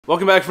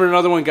Welcome back for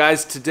another one,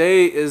 guys.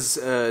 Today is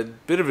a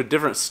bit of a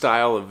different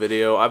style of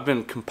video. I've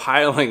been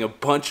compiling a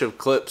bunch of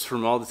clips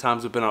from all the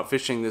times we've been out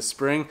fishing this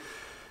spring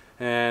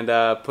and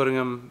putting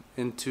them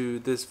into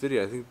this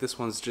video. I think this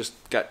one's just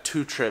got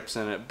 2 trips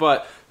in it,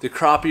 but the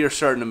crappie are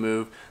starting to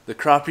move, the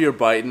crappie are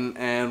biting,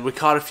 and we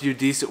caught a few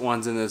decent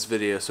ones in this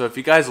video. So if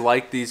you guys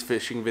like these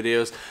fishing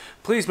videos,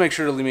 please make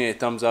sure to leave me a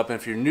thumbs up, and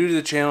if you're new to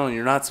the channel and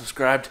you're not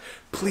subscribed,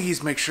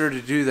 please make sure to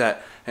do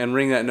that and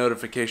ring that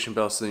notification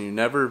bell so that you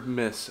never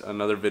miss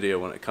another video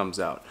when it comes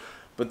out.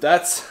 But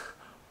that's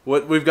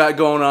what we've got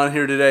going on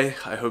here today.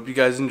 I hope you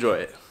guys enjoy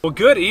it. Well,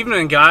 good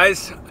evening,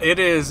 guys. It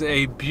is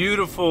a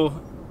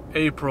beautiful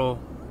April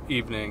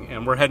evening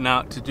and we're heading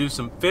out to do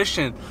some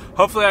fishing.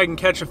 Hopefully I can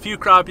catch a few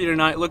crappie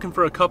tonight. Looking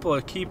for a couple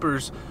of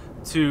keepers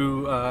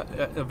to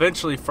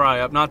eventually fry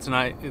up. Not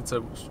tonight, it's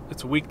a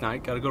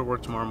weeknight, gotta go to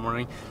work tomorrow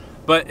morning.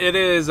 But it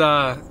is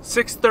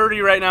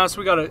 6:30 right now, so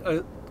we got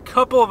a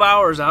couple of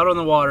hours out on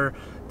the water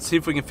to see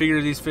if we can figure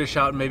these fish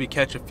out and maybe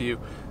catch a few.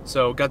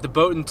 So got the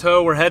boat in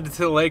tow, we're headed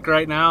to the lake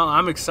right now.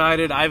 I'm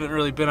excited. I haven't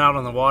really been out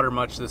on the water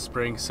much this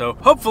spring, so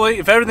hopefully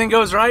if everything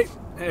goes right,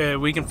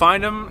 we can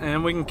find them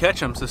and we can catch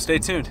them, so stay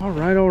tuned. All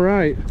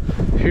right,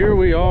 here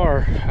we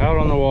are out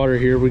on the water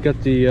here. We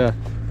got the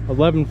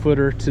 11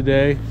 footer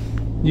today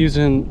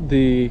using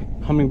the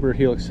Humminbird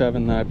Helix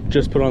 7 that I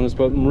just put on this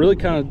boat. I'm really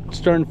kind of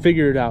starting to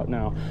figure it out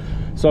now.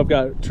 So I've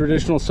got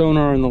traditional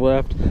sonar on the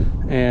left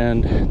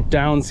and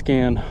down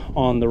scan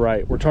on the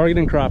right. We're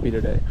targeting crappie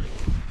today.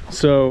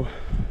 So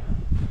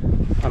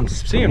I'm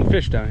seeing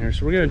fish down here,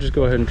 so we're gonna just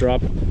go ahead and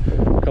drop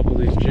a couple of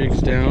these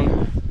jigs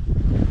down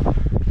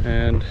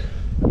and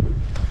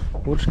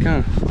we'll just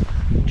kind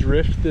of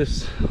drift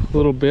this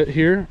little bit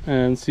here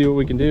and see what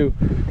we can do.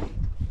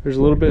 There's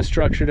a little bit of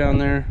structure down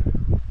there,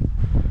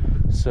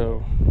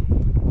 so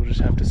we'll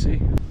just have to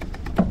see.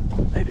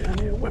 Maybe I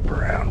need to whip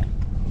around,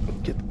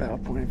 get the bow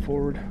pointing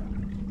forward.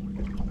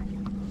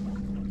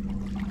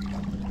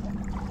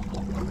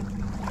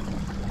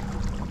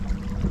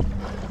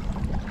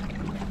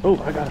 Oh,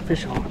 I got a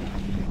fish on.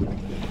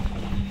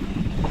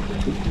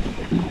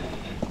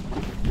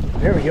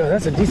 There we go,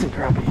 that's a decent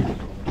crappie.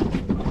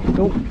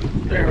 Nope,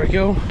 there we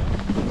go.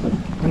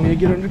 I need to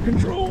get under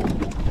control.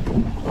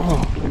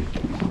 Oh.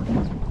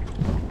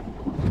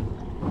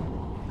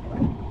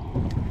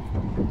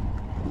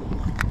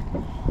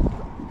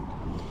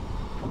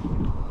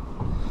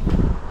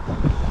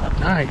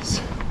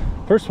 Nice.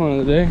 First one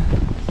of the day.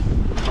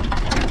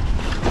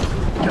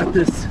 Got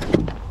this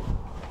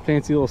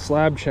fancy little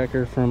slab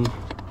checker from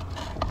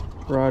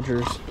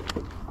Rogers.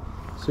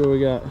 So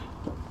we got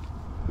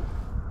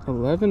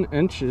 11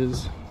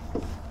 inches.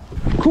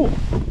 Cool.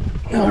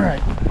 All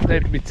right, they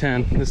have to be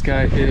 10. This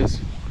guy is,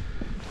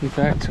 in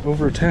fact,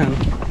 over 10.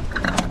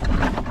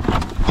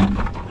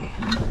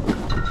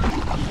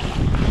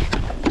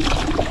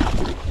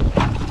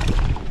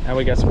 Now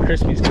we got some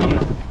crispies coming.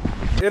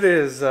 It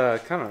is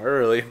kind of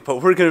early,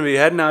 but we're going to be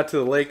heading out to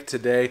the lake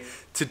today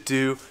to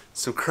do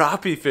some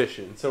crappie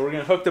fishing. So we're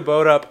going to hook the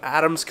boat up.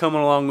 Adam's coming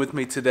along with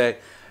me today,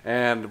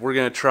 and we're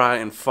going to try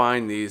and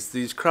find these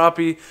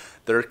crappie.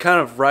 They're kind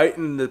of right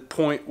in the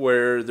point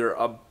where they're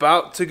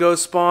about to go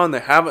spawn. They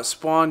haven't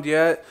spawned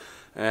yet,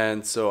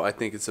 and so I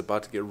think it's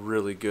about to get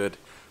really good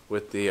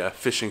with the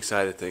fishing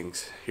side of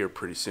things here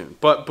pretty soon.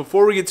 But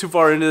before we get too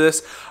far into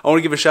this, I want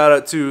to give a shout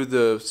out to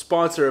the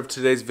sponsor of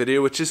today's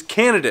video, which is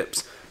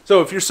Canadips.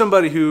 So if you're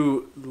somebody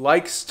who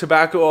likes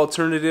tobacco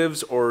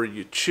alternatives, or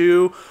you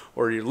chew,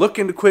 or you're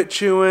looking to quit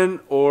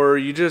chewing, or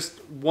you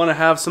just want to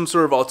have some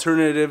sort of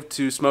alternative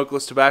to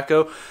smokeless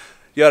tobacco,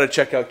 you got to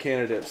check out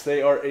Canadips.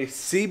 They are a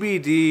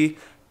CBD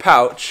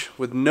pouch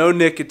with no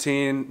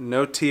nicotine,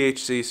 no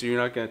THC, so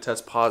you're not going to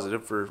test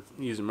positive for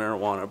using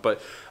marijuana.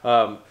 But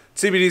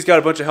CBD's got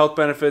a bunch of health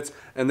benefits,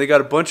 and they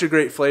got a bunch of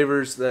great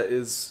flavors that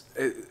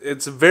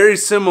it's very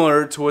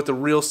similar to what the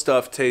real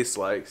stuff tastes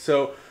like.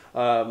 So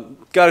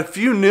got a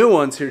few new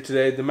ones here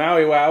today, the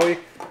Maui Wowie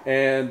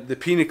and the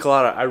Pina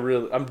Colada.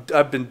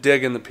 I've been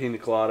digging the Pina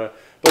Colada.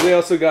 But they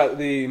also got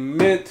the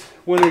mint,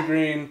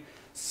 wintergreen,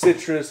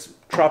 citrus,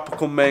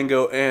 tropical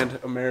mango, and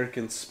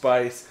American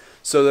spice.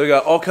 So they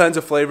got all kinds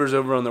of flavors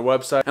over on their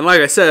website. And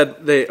like I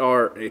said, they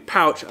are a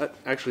pouch.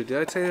 Actually, did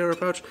I say they were a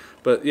pouch?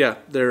 But yeah,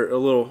 they're a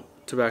little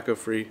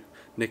tobacco-free,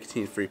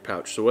 nicotine-free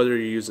pouch. So whether you're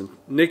using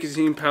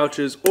nicotine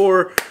pouches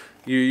or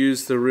you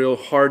use the real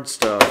hard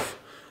stuff,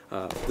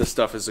 this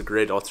stuff is a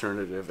great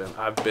alternative, and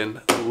I've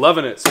been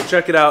loving it. So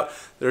check it out.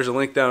 There's a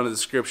link down in the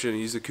description.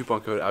 Use the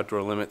coupon code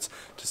OUTDOORLIMITS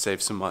to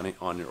save some money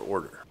on your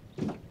order.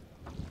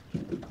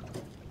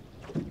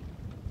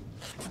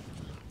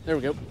 There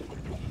we go.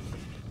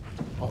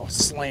 Oh,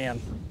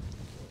 slam.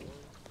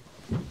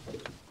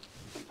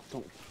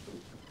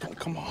 Don't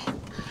come on.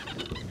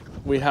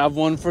 We have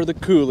one for the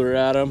cooler,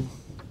 Adam.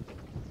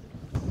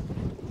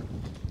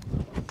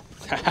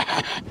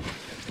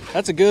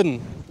 That's a good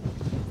one.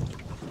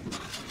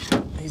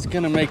 He's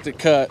gonna make the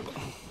cut.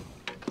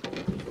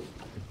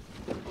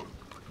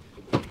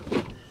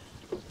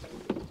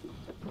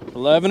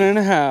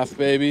 $11.5,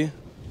 baby.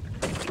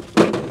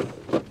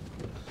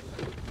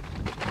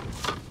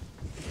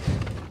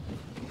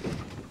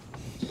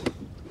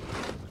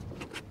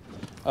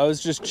 I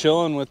was just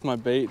chilling with my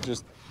bait,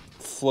 just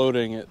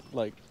floating at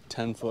like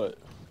 10 foot.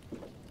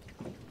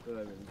 But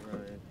I've been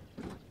trying.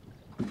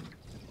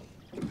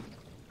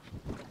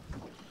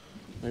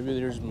 Maybe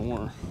there's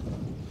more.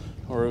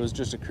 Or it was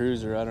just a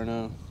cruiser, I don't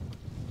know.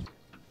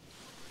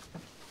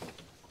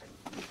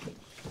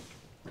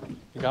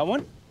 You got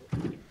one?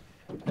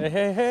 Hey,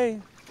 hey,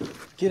 hey.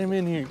 Get him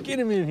in here, get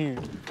him in here.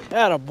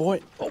 Atta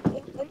boy. Oh,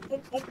 oh, oh,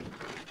 oh, oh.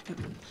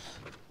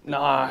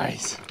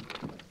 Nice.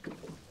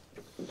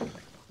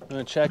 I'm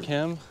gonna check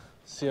him,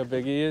 see how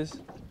big he is.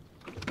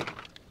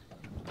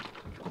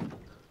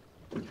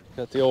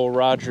 Got the old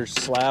Rogers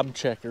slab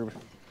checker.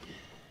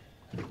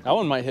 That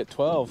one might hit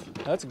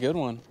 12. That's a good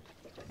one.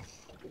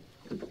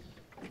 I don't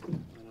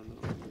know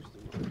if there's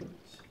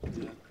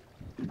the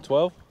markings.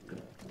 12?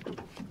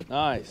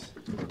 Nice.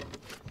 And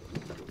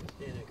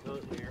a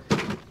cunt here.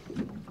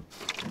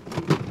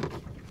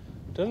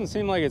 Doesn't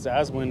seem like it's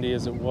as windy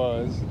as it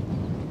was.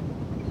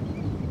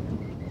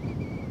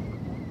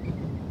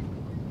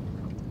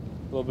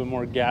 A little bit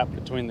more gap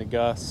between the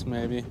gusts,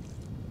 maybe.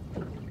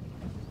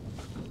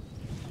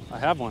 I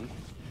have one.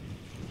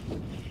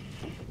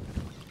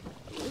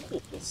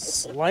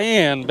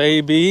 Slam,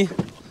 baby.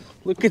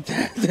 Look at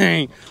that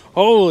thing.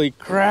 Holy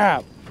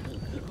crap.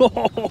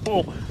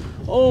 Oh,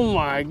 oh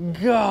my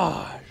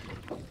gosh.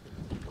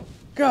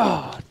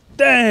 God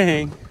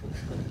dang.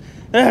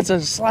 That's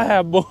a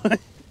slab, boy.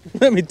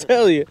 Let me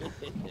tell you.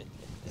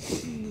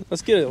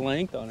 Let's get a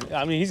length on it.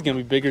 I mean, he's going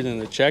to be bigger than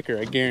the checker.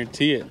 I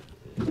guarantee it.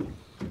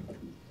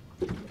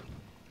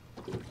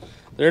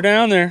 They're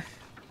down there.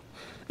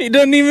 He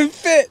doesn't even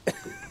fit.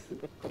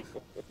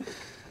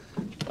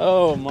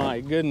 Oh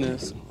my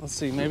goodness. Let's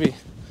see, maybe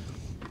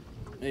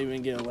we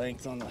can get a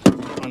length on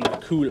the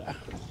cooler.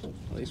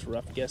 At least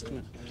rough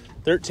guesstimate.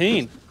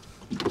 13.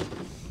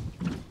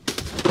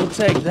 We'll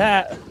take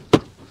that.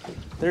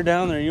 They're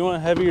down there. You want a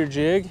heavier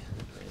jig?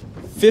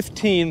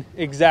 15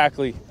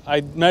 exactly.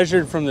 I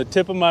measured from the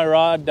tip of my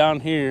rod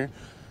down here,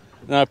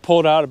 and I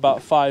pulled out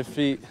about 5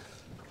 feet.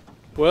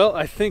 Well,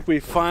 I think we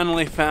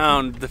finally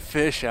found the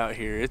fish out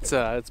here. It's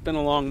been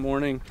a long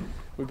morning.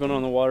 We've been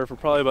on the water for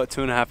probably about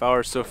 2.5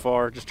 hours so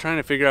far, just trying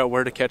to figure out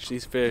where to catch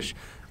these fish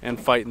and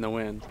fighting the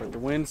wind. But the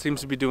wind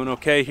seems to be doing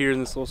okay here in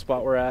this little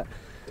spot we're at.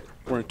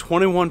 We're in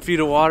 21 feet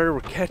of water.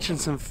 We're catching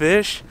some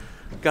fish.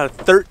 Got a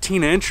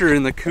 13-incher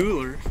in the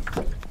cooler.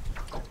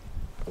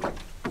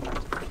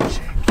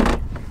 Check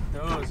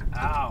those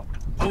out.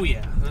 Oh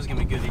yeah, those are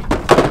gonna be good eating.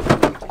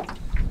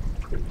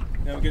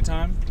 You have a good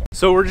time?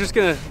 So we're just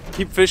gonna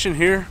keep fishing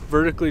here,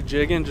 vertically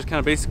jigging, just kind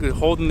of basically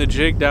holding the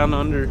jig down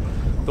under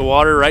the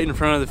water right in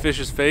front of the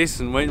fish's face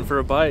and waiting for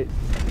a bite.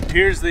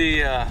 Here's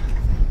the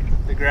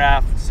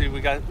graph. See, we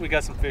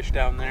got some fish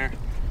down there.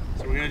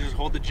 So we're gonna just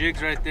hold the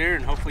jigs right there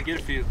and hopefully get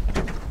a few.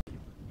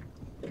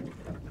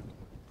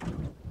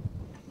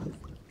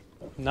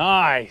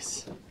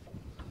 Nice.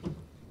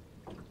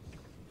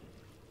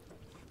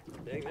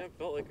 Dang, that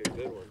felt like a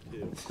good one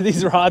too.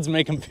 These rods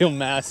make them feel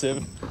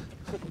massive.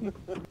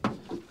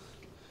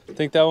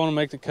 Think that one will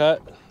make the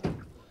cut?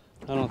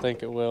 I don't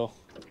think it will.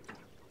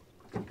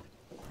 What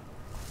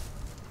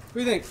do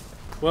you think?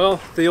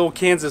 Well, the old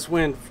Kansas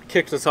wind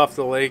kicked us off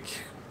the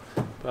lake,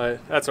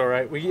 but that's all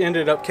right. We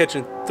ended up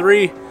catching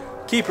 3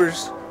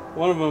 keepers.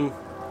 One of them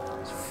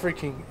is a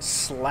freaking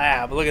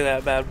slab. Look at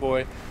that bad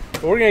boy.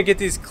 But we're gonna get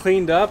these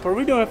cleaned up. Are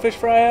we doing a fish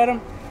fry,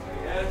 Adam?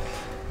 Yes.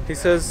 He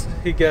says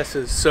he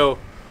guesses. So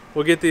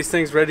we'll get these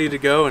things ready to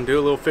go and do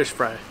a little fish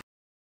fry.